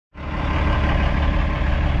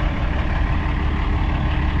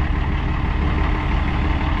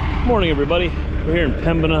Morning, everybody. We're here in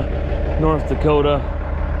Pembina, North Dakota.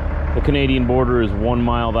 The Canadian border is 1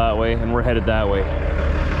 mile that way, and we're headed that way.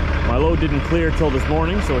 My load didn't clear till this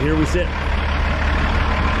morning, so here we sit.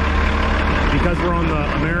 Because we're on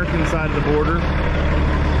the American side of the border,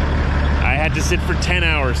 I had to sit for 10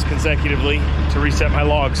 hours consecutively to reset my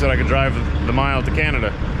log so that I could drive the mile to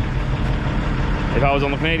Canada. If I was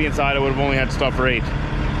on the Canadian side, I would have only had to stop for 8.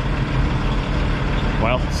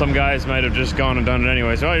 Well, some guys might have just gone and done it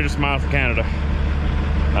anyway, so you're just a mile from Canada.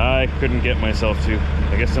 I couldn't get myself to.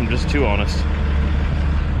 I guess I'm just too honest.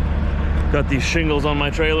 Got these shingles on my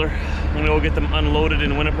trailer. I'm gonna go get them unloaded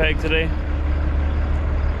in Winnipeg today.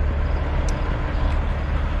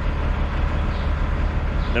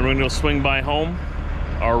 Then we're gonna go swing by home.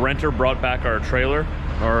 Our renter brought back our trailer,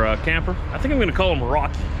 our camper. I think I'm gonna call him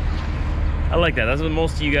Rocky. I like that. That's what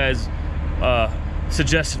most of you guys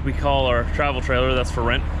suggested we call our travel trailer. That's for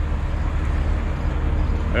rent.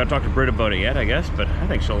 I gotta talk to Brit about it yet, I guess, but I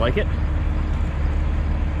think she'll like it.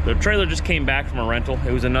 The trailer just came back from a rental.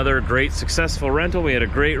 It was another great, successful rental. We had a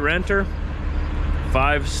great renter.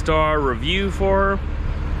 5-star review for her.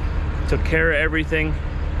 Took care of everything.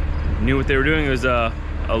 Knew what they were doing. It was a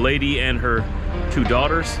lady and her 2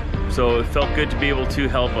 daughters. So it felt good to be able to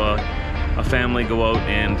help a family go out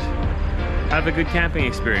and have a good camping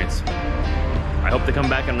experience. I hope they come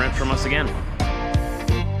back and rent from us again.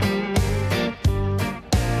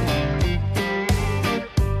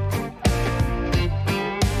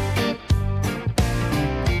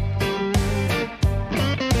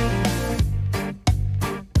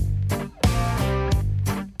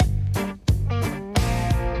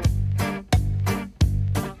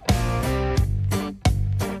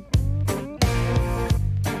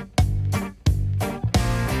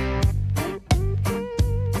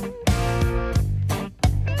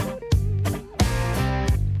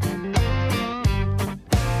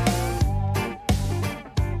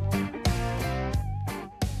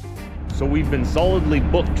 So we've been solidly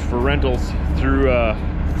booked for rentals through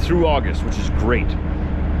August, which is great.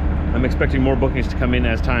 I'm expecting more bookings to come in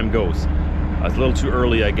as time goes. It's a little too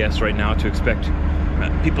early, I guess, right now to expect.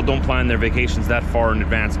 People don't plan their vacations that far in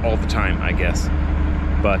advance all the time, I guess.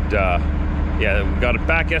 But yeah, we got it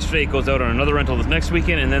back yesterday. It goes out on another rental this next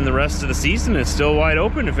weekend, and then the rest of the season is still wide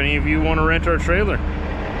open if any of you want to rent our trailer.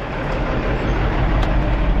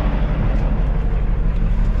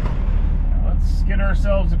 Get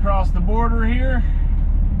ourselves across the border here.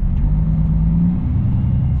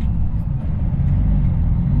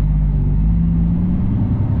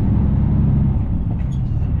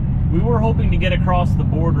 We were hoping to get across the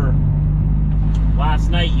border last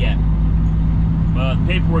night yet, but the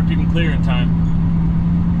paperwork didn't clear in time.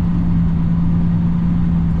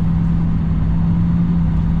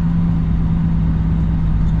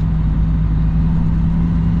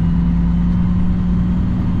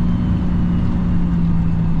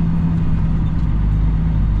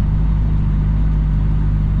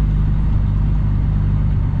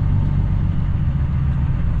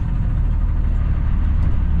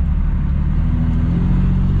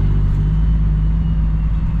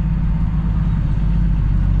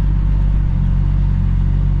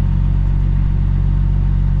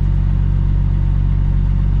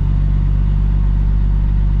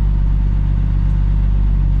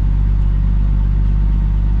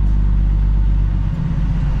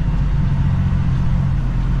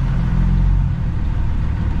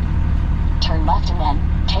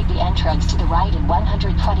 To the right in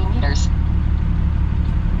 120 meters.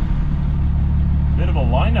 Bit of a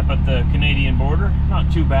lineup at the Canadian border.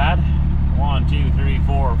 Not too bad. 1, 2, 3,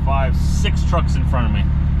 4, 5, 6 trucks in front of me.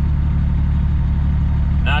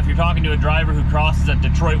 Now, if you're talking to a driver who crosses at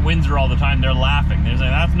Detroit Windsor all the time, they're laughing. They're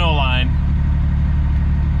saying, that's no line.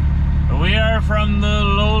 But we are from the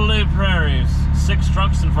lowly prairies. 6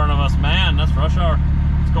 trucks in front of us. Man, that's rush hour.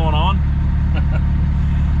 What's going on?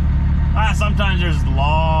 Sometimes there's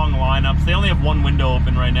long lineups. They only have one window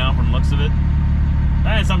open right now from the looks of it.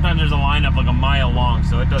 And sometimes there's a lineup like a mile long,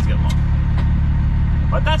 so it does get long.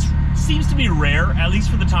 But that seems to be rare, at least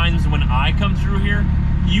for the times when I come through here.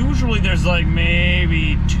 Usually there's like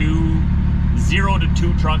maybe 0 to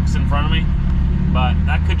 2 trucks in front of me. But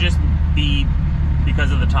that could just be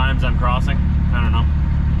because of the times I'm crossing. I don't know.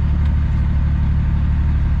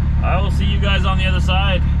 I will see you guys on the other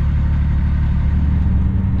side.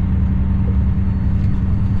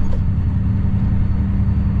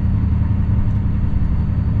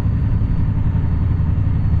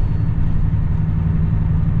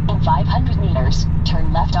 In 500 meters,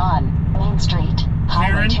 turn left on Main Street,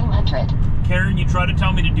 Highway 200. Karen, you try to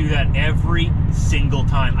tell me to do that every single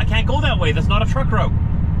time. I can't go that way. That's not a truck route.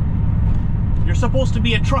 You're supposed to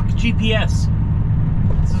be a truck GPS.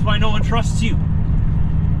 This is why no one trusts you.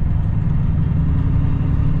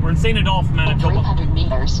 We're in St. Adolph, Manitoba. In 300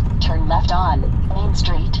 meters, turn left on Main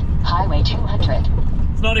Street, Highway 200.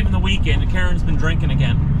 It's not even the weekend, and Karen's been drinking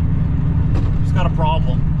again. She's got a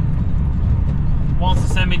problem. Wants to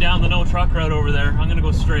send me down the no truck route over there. I'm gonna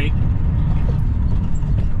go straight.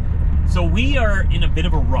 So we are in a bit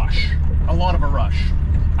of a rush. A lot of a rush.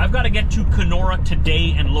 I've got to get to Kenora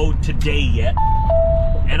today and load today yet.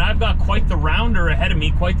 And I've got quite the rounder ahead of me,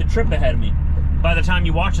 quite the trip ahead of me. By the time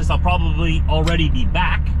you watch this, I'll probably already be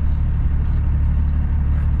back.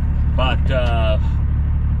 But,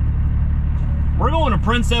 we're going to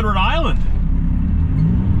Prince Edward Island.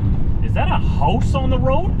 Is that a house on the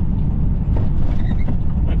road?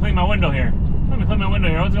 Let me clean my window here.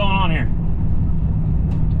 What's going on here?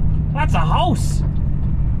 That's a house.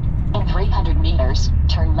 In 300 meters,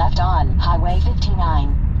 turn left on Highway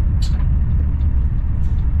 59.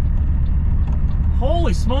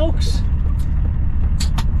 Holy smokes.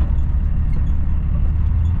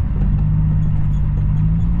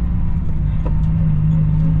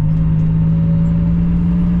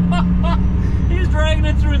 He's dragging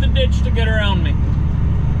it through the ditch to get around me.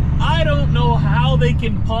 I don't know how they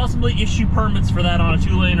can possibly issue permits for that on a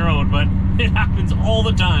 2-lane road, but it happens all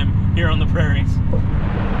the time here on the prairies.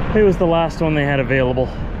 It was the last one they had available.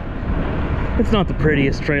 It's not the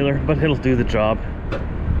prettiest trailer, but it'll do the job.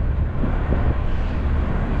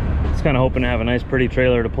 I was kind of hoping to have a nice pretty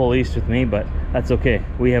trailer to pull east with me, but that's okay.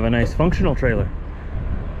 We have a nice functional trailer.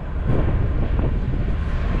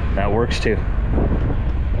 That works too.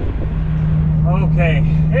 Okay,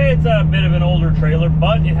 it's a bit of an older trailer,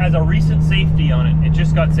 but it has a recent safety on it. It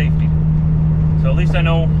just got safety. So at least I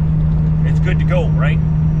know it's good to go, right?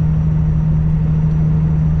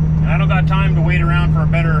 And I don't got time to wait around for a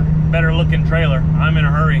better looking trailer. I'm in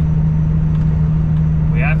a hurry.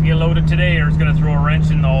 We have to get loaded today or it's gonna throw a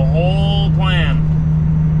wrench in the whole plan.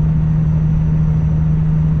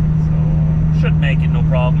 So, should make it, no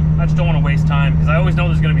problem. I just don't want to waste time because I always know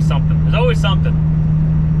there's gonna be something. There's always something.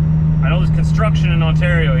 I know there's construction in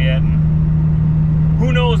Ontario yet, and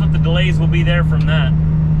who knows what the delays will be there from that.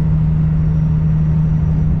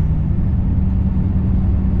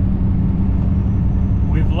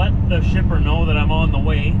 We've let the shipper know that I'm on the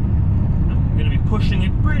way. I'm going to be pushing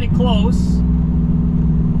it pretty close.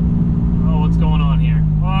 Oh, what's going on here?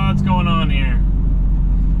 What's going on here?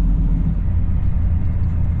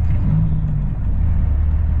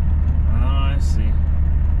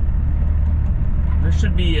 There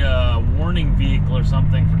should be a warning vehicle or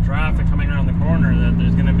something for traffic coming around the corner that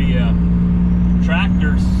there's going to be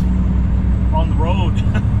tractors on the road.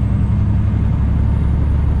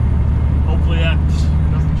 Hopefully that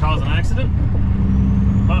doesn't cause an accident.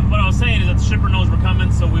 But what I was saying is that the shipper knows we're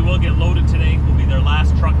coming, so we will get loaded today. We'll be their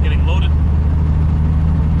last truck getting loaded.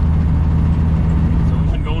 So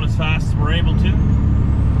we've been going as fast as we're able to.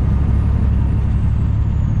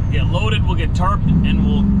 Get loaded, we'll get tarped, and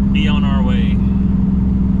we'll be on our way.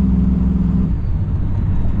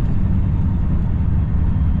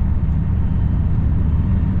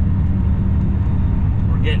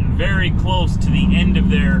 Getting very close to the end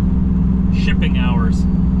of their shipping hours.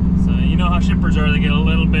 So you know how shippers are, they get a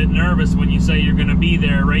little bit nervous when you say you're going to be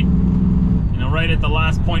there right at the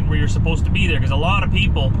last point where you're supposed to be there, because a lot of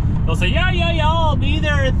people, they'll say yeah, I'll be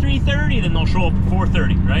there at 3:30, then they'll show up at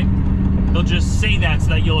 4:30, right? They'll just say that so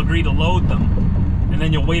that you'll agree to load them, and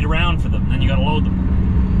then you'll wait around for them, and then you got to load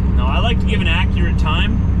them. Now I like to give an accurate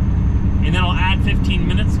time, and then I'll add 15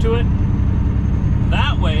 minutes to it.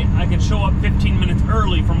 That way, I can show up 15 minutes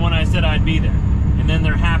early from when I said I'd be there. And then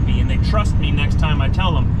they're happy, and they trust me next time I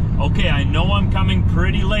tell them, okay, I know I'm coming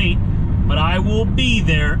pretty late, but I will be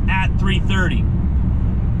there at 3:30.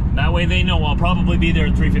 That way they know I'll probably be there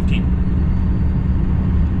at 3:15.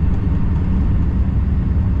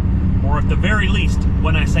 Or at the very least,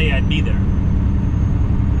 when I say I'd be there.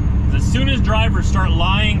 As soon as drivers start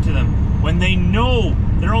lying to them, when they know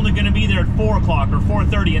they're only going to be there at 4 o'clock or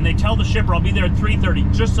 4:30, and they tell the shipper I'll be there at 3:30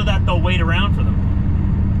 just so that they'll wait around for them.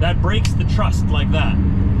 That breaks the trust like that.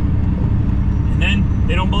 And then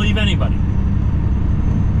they don't believe anybody.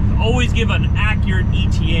 So always give an accurate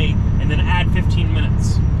ETA and then add 15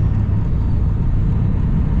 minutes.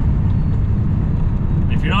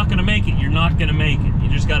 And if you're not going to make it, you're not going to make it. You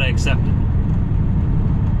just got to accept it.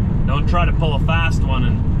 Don't try to pull a fast one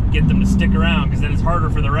and get them to stick around, because then it's harder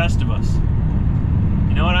for the rest of us.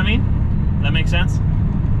 You know what I mean? Does that make sense?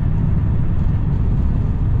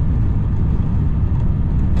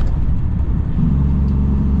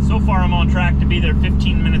 So far I'm on track to be there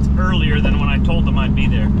 15 minutes earlier than when I told them I'd be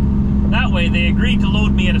there. That way they agreed to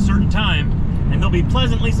load me at a certain time, And they'll be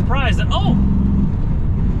pleasantly surprised that, oh,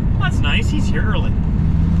 that's nice, he's here early.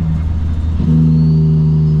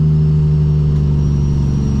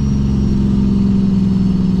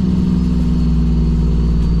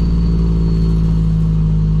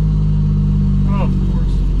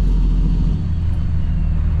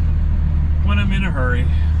 Hurry.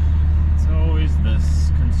 It's always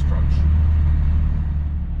this construction.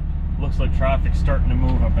 Looks like traffic's starting to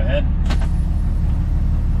move up ahead.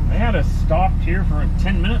 They had us stopped here for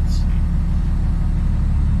 10 minutes.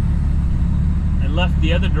 They left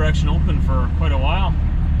the other direction open for quite a while.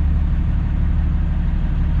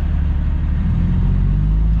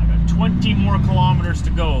 I got 20 more kilometers to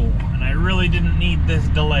go, and I really didn't need this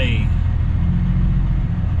delay.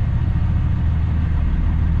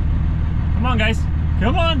 Come on, guys.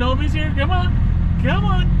 Come on, nobody's here. Come on. Come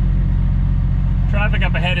on. Traffic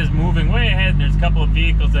up ahead is moving way ahead, and there's a couple of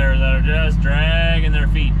vehicles there that are just dragging their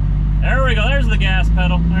feet. There we go. There's the gas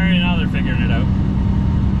pedal. There, now they're figuring it out.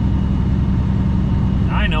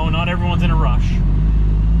 I know, not everyone's in a rush,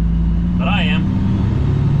 but I am.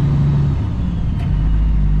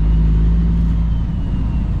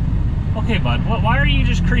 Okay, bud. Why are you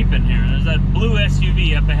just creeping here? There's that blue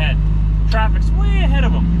SUV up ahead. Traffic's way ahead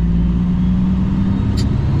of them.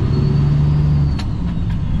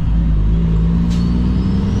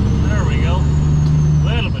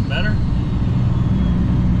 Better.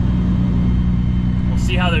 We'll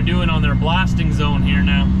see how they're doing on their blasting zone here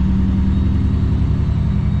now.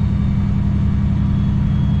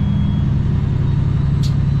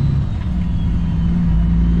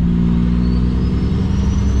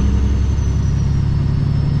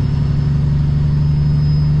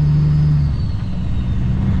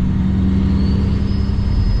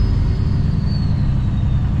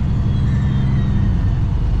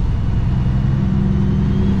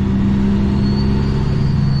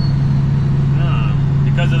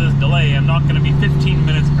 I'm not going to be 15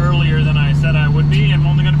 minutes earlier than I said I would be. I'm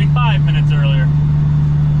only going to be 5 minutes earlier.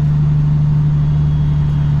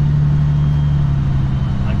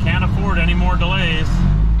 I can't afford any more delays.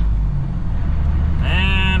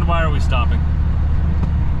 And why are we stopping?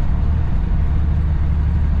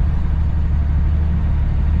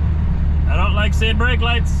 I don't like seeing brake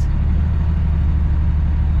lights.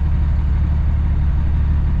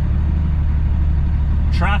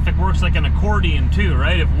 Traffic works like an accordion too,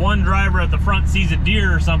 right? If one driver at the front sees a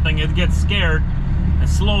deer or something, it gets scared and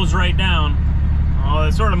slows right down. Oh,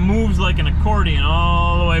 it sort of moves like an accordion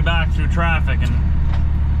all the way back through traffic. And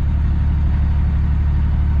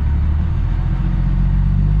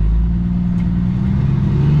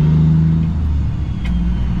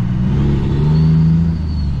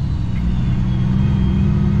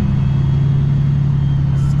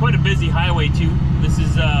this is quite a busy highway too. This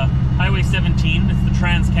is Highway 17, it's the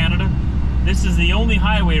Trans-Canada. This is the only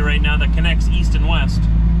highway right now that connects east and west.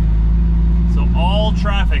 So all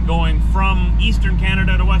traffic going from Eastern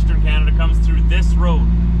Canada to Western Canada comes through this road.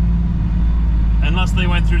 Unless they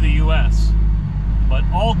went through the US. But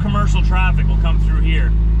all commercial traffic will come through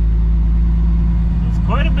here. It's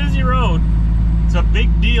quite a busy road. It's a big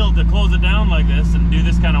deal to close it down like this and do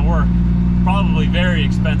this kind of work. Probably very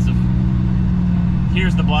expensive.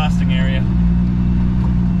 Here's the blasting area.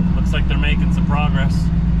 Looks like they're making some progress.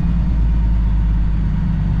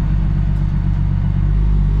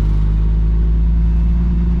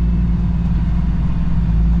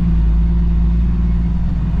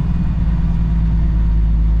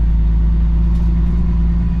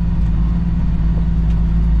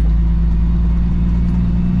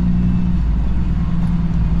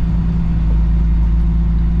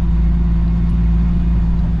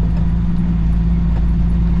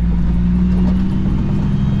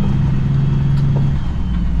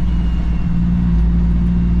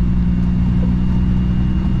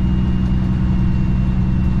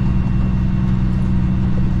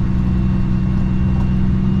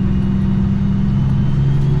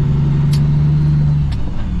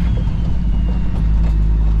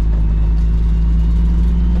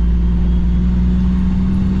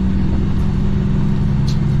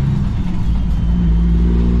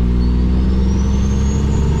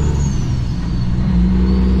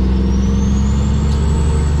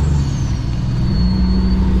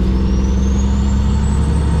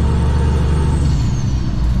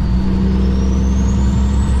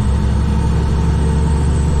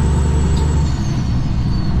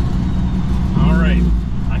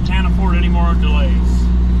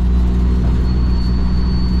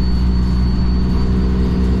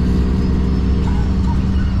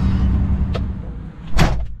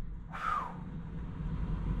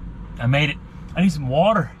 I made it. I need some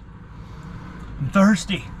water. I'm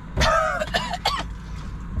thirsty.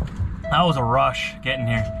 That was a rush getting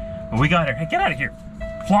here. But we got here. Hey, get out of here.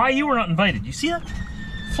 Fly, you were not invited. You see that?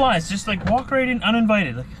 Flies just like walk right in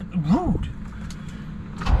uninvited. Like, rude.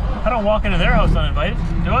 I don't walk into their house uninvited,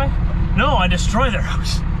 do I? No, I destroy their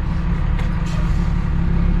house.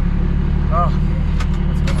 Oh,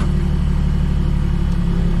 what's going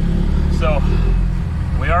on? So,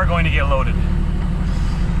 we are going to get loaded.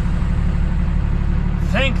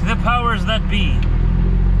 Thank the powers that be.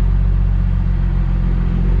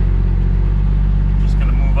 Just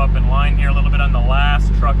gonna move up in line here a little bit on the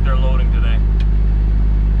last truck they're loading today.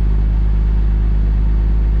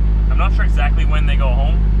 I'm not sure exactly when they go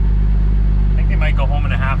home. I think they might go home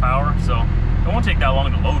in a half hour, so it won't take that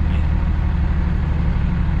long to load me.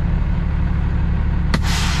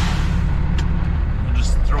 I'll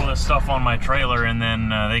just throw this stuff on my trailer and then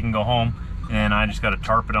they can go home. And I just gotta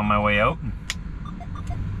tarp it on my way out.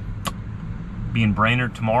 Be in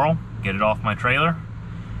Brainerd tomorrow, get it off my trailer.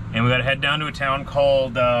 And we gotta head down to a town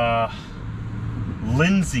called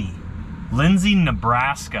Lindsay,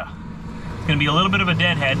 Nebraska. It's gonna be a little bit of a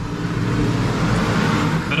deadhead,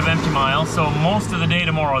 bit of empty miles. So most of the day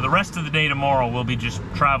tomorrow, the rest of the day tomorrow, we'll be just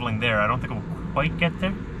traveling there. I don't think we'll quite get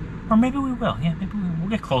there, or maybe we will. Yeah, maybe we'll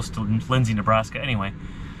get close to Lindsay, Nebraska anyway.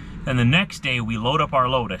 Then the next day we load up our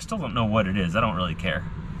load. I still don't know what it is. I don't really care.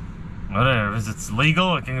 Whatever, if it's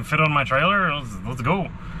legal, it can fit on my trailer, let's go.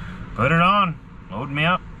 Put it on, load me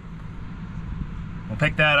up. We'll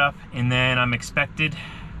pick that up, and then I'm expected,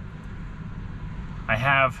 I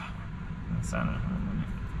have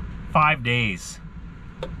 5 days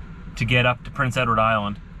to get up to Prince Edward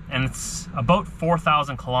Island, and it's about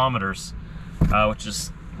 4,000 kilometers, which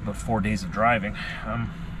is about 4 days of driving.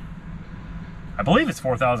 I believe it's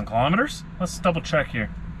 4,000 kilometers. Let's double check here.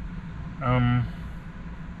 1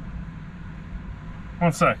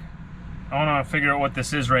 sec. I want to figure out what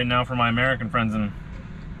this is right now for my American friends in the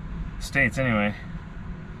States anyway.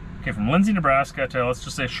 Okay, from Lindsay, Nebraska to, let's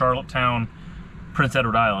just say, Charlottetown, Prince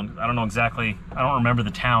Edward Island. I don't know exactly, I don't remember the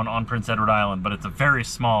town on Prince Edward Island, but it's a very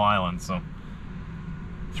small island, so.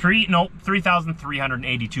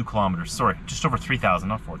 3,382 kilometers. Sorry, just over 3,000,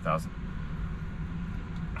 not 4,000.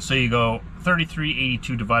 So you go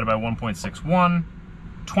 3,382 divided by 1.61,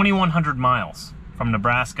 2,100 miles from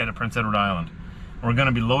Nebraska to Prince Edward Island. We're going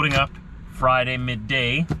to be loading up Friday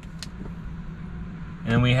midday, and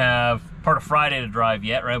then we have part of Friday to drive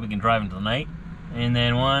yet, right? We can drive into the night, and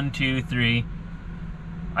then 1, 2, 3.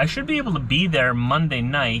 I should be able to be there Monday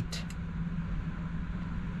night.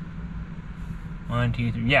 1,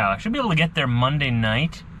 2, 3. Yeah, I should be able to get there Monday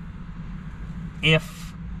night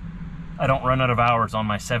if I don't run out of hours on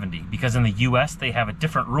my 70, because in the US they have a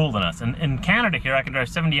different rule than us. And in Canada here, I can drive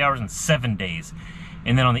 70 hours in 7 days.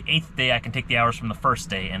 And then on the 8th day, I can take the hours from the first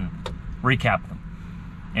day and recap them.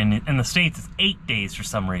 And in the States, it's 8 days for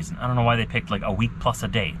some reason. I don't know why they picked like a week plus a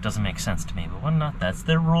day. It doesn't make sense to me, but why not? That's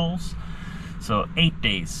their rules. So 8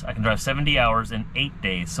 days. I can drive 70 hours in 8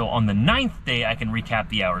 days. So on the 9th day, I can recap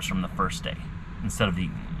the hours from the first day instead of the...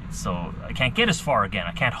 So I can't get as far again.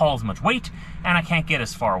 I can't haul as much weight, and I can't get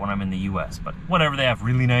as far when I'm in the US. But whatever, they have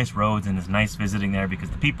really nice roads, and it's nice visiting there because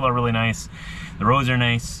the people are really nice. The roads are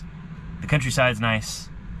nice. The countryside's nice,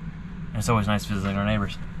 and it's always nice visiting our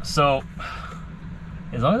neighbors. So,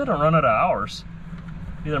 as long as I don't run out of hours,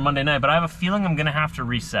 either Monday night, but I have a feeling I'm gonna have to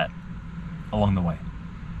reset along the way.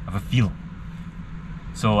 I have a feeling.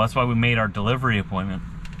 So that's why we made our delivery appointment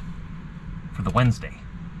for the Wednesday.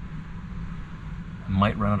 I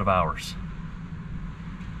might run out of hours.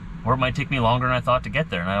 Or it might take me longer than I thought to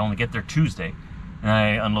get there, and I only get there Tuesday, and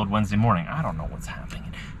I unload Wednesday morning. I don't know what's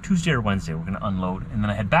happening. Tuesday or Wednesday we're gonna unload, and then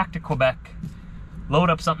I head back to Quebec, load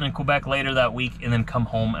up something in Quebec later that week, and then come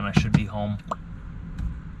home, and I should be home a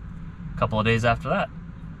couple of days after that.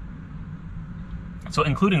 So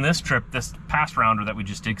including this trip, this past rounder that we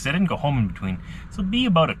just did, because I didn't go home in between, so it'll be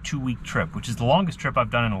about a 2-week trip, which is the longest trip I've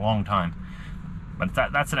done in a long time. But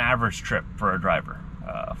that's an average trip for a driver,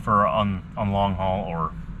 for on long haul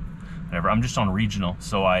or whatever. I'm just on regional,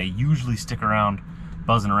 so I usually stick around,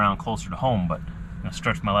 buzzing around closer to home, but I'm gonna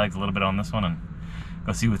stretch my legs a little bit on this one and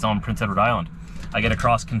go see what's on Prince Edward Island. I get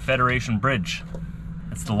across Confederation Bridge.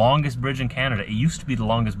 It's the longest bridge in Canada. It used to be the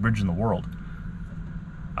longest bridge in the world.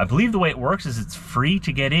 I believe the way it works is it's free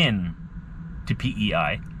to get in to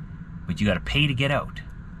PEI, but you gotta pay to get out.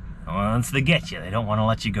 Once they get you, they don't want to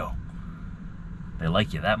let you go. They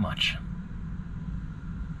like you that much.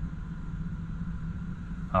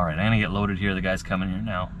 All right, I'm gonna get loaded here. The guy's coming here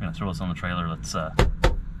now. I'm gonna throw this on the trailer. Let's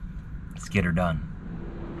get her done.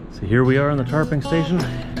 So here we are on the tarping station.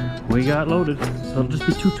 We got loaded. So it'll just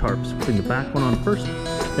be 2 tarps. Putting the back one on first,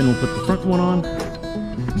 then we'll put the front one on,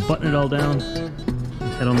 button it all down, and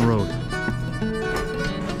head on the road.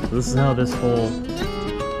 So this is how this whole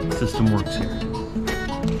system works here.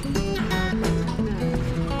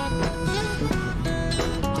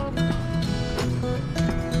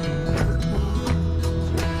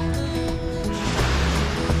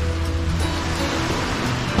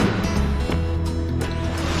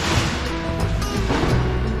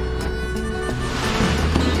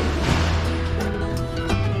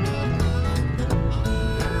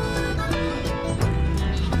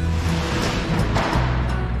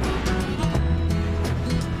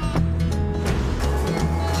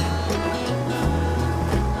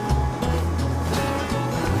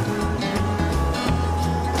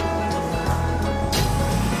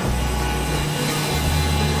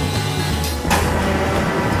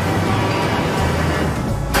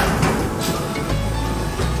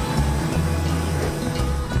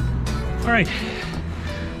 All right,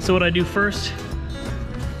 so what I do first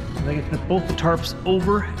is I get both the tarps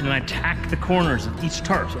over and then I tack the corners of each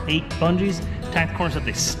tarp. So 8 bungees, tack the corners so that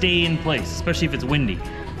they stay in place, especially if it's windy.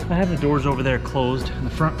 I have the doors over there closed and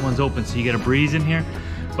the front one's open so you get a breeze in here,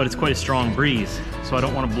 but it's quite a strong breeze. So I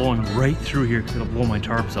don't want it blowing right through here because it'll blow my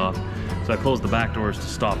tarps off. So I close the back doors to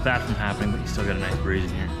stop that from happening, but you still got a nice breeze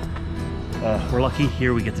in here. We're lucky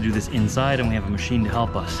here we get to do this inside and we have a machine to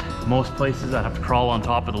help us. Most places I have to crawl on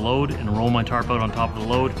top of the load and roll my tarp out on top of the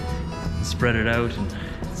load and spread it out, and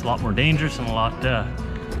it's a lot more dangerous and a lot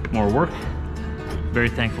more work. Very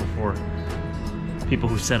thankful for people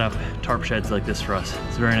who set up tarp sheds like this for us.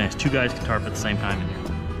 It's very nice. 2 guys can tarp at the same time in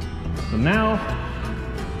here. So now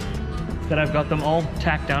that I've got them all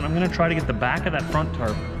tacked down, I'm gonna try to get the back of that front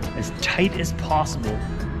tarp as tight as possible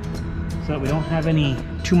so that we don't have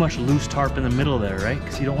too much loose tarp in the middle there, right?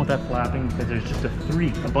 Because you don't want that flapping, because there's just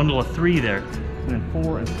a bundle of 3 there, and then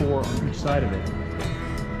 4 and 4 on each side of it.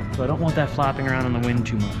 So I don't want that flapping around in the wind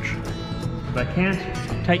too much. If I can't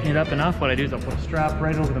tighten it up enough, what I do is I'll put a strap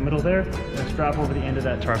right over the middle there, and a strap over the end of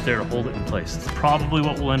that tarp there to hold it in place. It's probably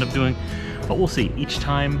what we'll end up doing, but we'll see. Each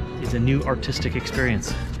time is a new artistic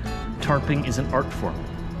experience. Tarping is an art form.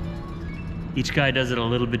 Each guy does it a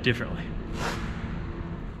little bit differently.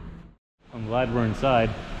 I'm glad we're inside.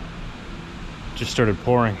 It just started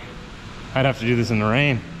pouring. I'd have to do this in the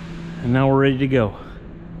rain. And now we're ready to go.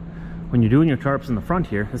 When you're doing your tarps in the front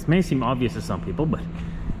here, this may seem obvious to some people, but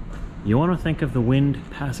you want to think of the wind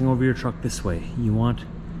passing over your truck this way. You want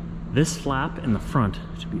this flap in the front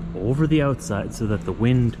to be over the outside so that the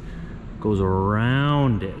wind goes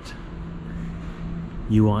around it.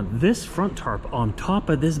 You want this front tarp on top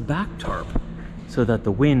of this back tarp so that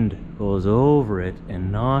the wind goes over it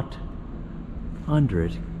and not under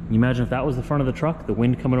it. Can you imagine if that was the front of the truck, the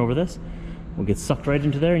wind coming over this will get sucked right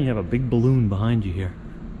into there and you have a big balloon behind you here.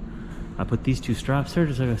 I put these 2 straps here,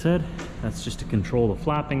 just like I said. That's just to control the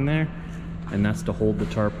flapping there, and that's to hold the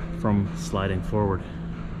tarp from sliding forward.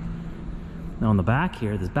 Now on the back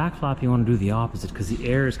here, this back flap, you want to do the opposite because the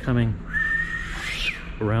air is coming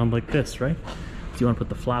around like this, right? So you want to put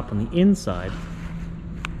the flap on the inside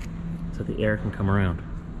so the air can come around.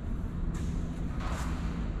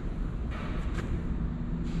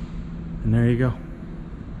 And there you go.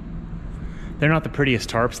 They're not the prettiest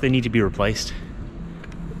tarps. They need to be replaced.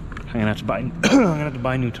 I'm gonna have to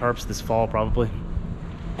buy new tarps this fall probably.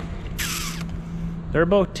 They're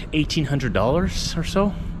about $1,800 or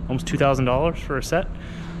so, almost $2,000 for a set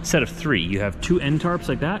of 3. You have 2 end tarps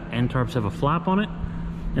like that. End tarps have a flap on it,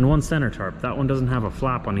 and 1 center tarp. That one doesn't have a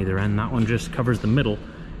flap on either end. That one just covers the middle.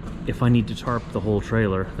 If I need to tarp the whole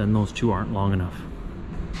trailer, then those 2 aren't long enough.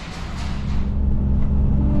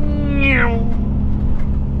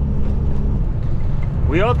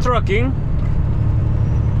 We are trucking.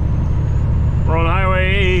 We're on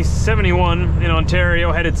Highway 71 in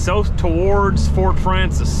Ontario, headed south towards Fort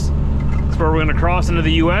Frances. That's where we're going to cross into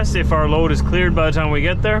the US if our load is cleared by the time we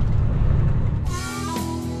get there.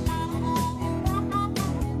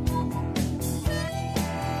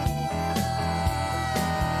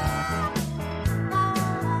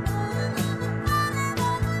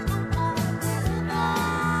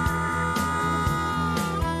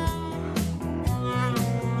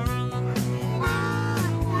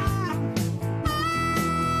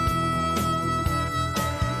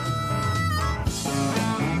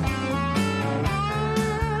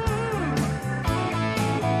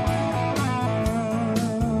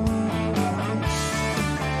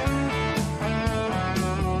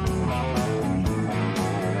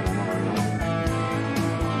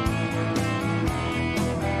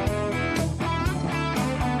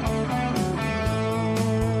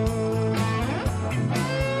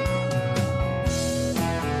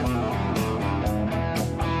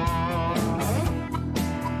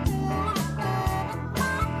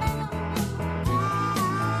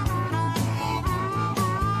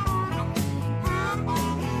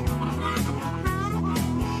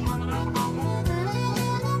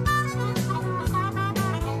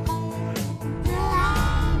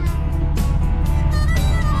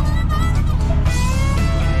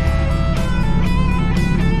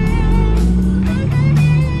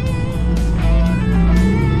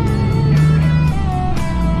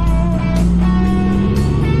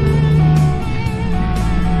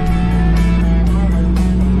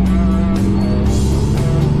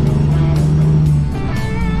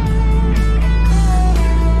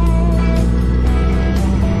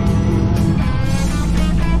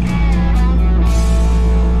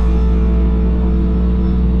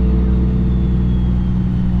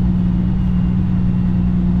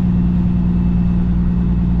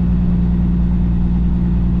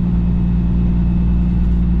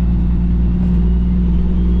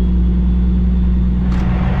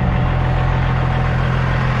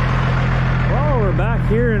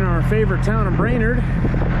 favorite town in Brainerd.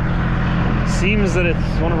 Seems that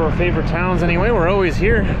it's one of our favorite towns anyway. We're always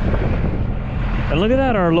here. And look at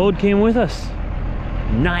that, our load came with us.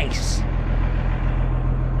 Nice.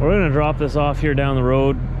 We're gonna drop this off here down the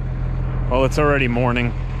road. Well, it's already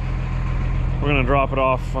morning. We're gonna drop it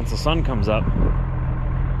off once the sun comes up.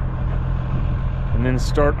 And then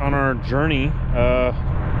start on our journey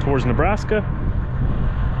towards Nebraska.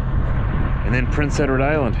 And then Prince Edward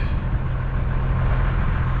Island.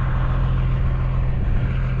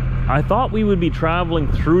 I thought we would be traveling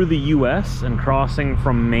through the US and crossing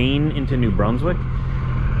from Maine into New Brunswick.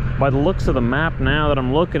 By the looks of the map now that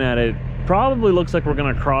I'm looking at, it probably looks like we're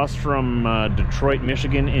gonna cross from Detroit,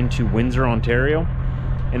 Michigan into Windsor, Ontario,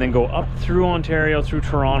 and then go up through Ontario, through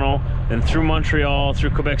Toronto, then through Montreal,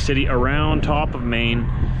 through Quebec City, around top of Maine,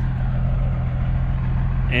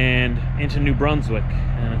 and into New Brunswick,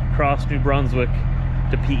 and across New Brunswick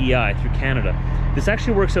to PEI through Canada. This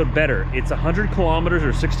actually works out better. It's 100 kilometers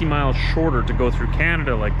or 60 miles shorter to go through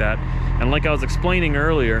Canada like that. And like I was explaining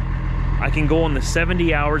earlier, I can go on the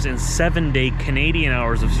 70 hours and 7-day Canadian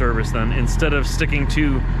hours of service then, instead of sticking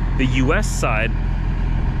to the US side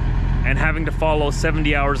and having to follow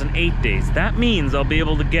 70 hours and 8 days. That means I'll be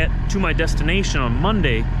able to get to my destination on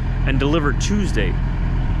Monday and deliver Tuesday,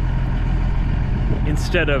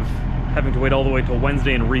 instead of having to wait all the way till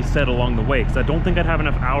Wednesday and reset along the way, because I don't think I'd have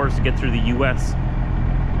enough hours to get through the US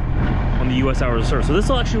on the US hours of service. So this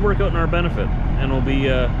will actually work out in our benefit, and we'll be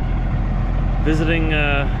visiting,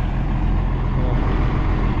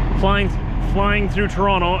 flying through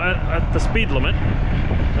Toronto at the speed limit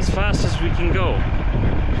as fast as we can go.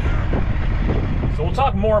 So we'll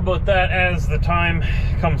talk more about that as the time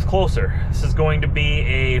comes closer. This is going to be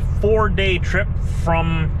a 4-day trip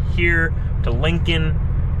from here to Lincoln,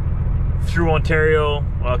 through Ontario.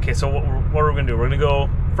 Okay, so what are we gonna do? We're gonna go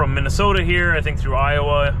from Minnesota here, I think through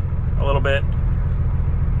Iowa a little bit,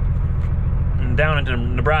 and down into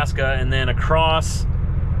Nebraska, and then across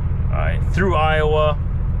through Iowa,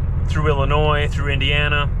 through Illinois, through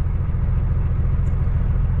Indiana,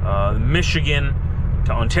 Michigan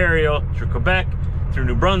to Ontario, through Quebec, through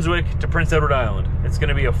New Brunswick to Prince Edward Island. It's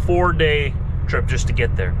gonna be a 4-day trip just to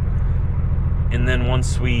get there. And then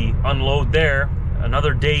once we unload there,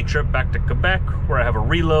 another day trip back to Quebec where I have a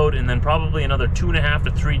reload, and then probably another 2.5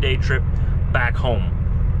 to 3 day trip back home.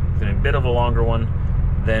 It's been a bit of a longer one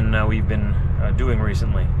than we've been doing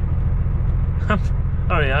recently.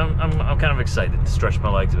 I'm kind of excited to stretch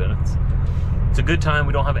my legs a bit. It's a good time.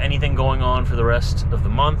 We don't have anything going on for the rest of the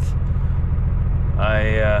month.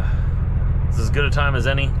 This is as good a time as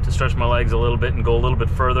any to stretch my legs a little bit and go a little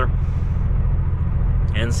bit further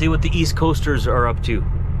and see what the East Coasters are up to.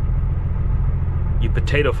 You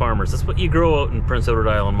potato farmers. That's what you grow out in Prince Edward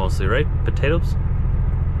Island mostly, right? Potatoes?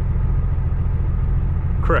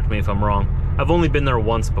 Correct me if I'm wrong. I've only been there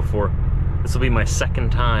once before. This will be my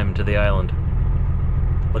 2nd time to the island.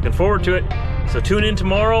 Looking forward to it. So tune in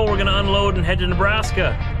tomorrow. We're gonna unload and head to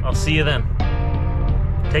Nebraska. I'll see you then.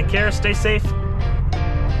 Take care, stay safe,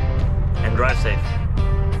 and drive safe.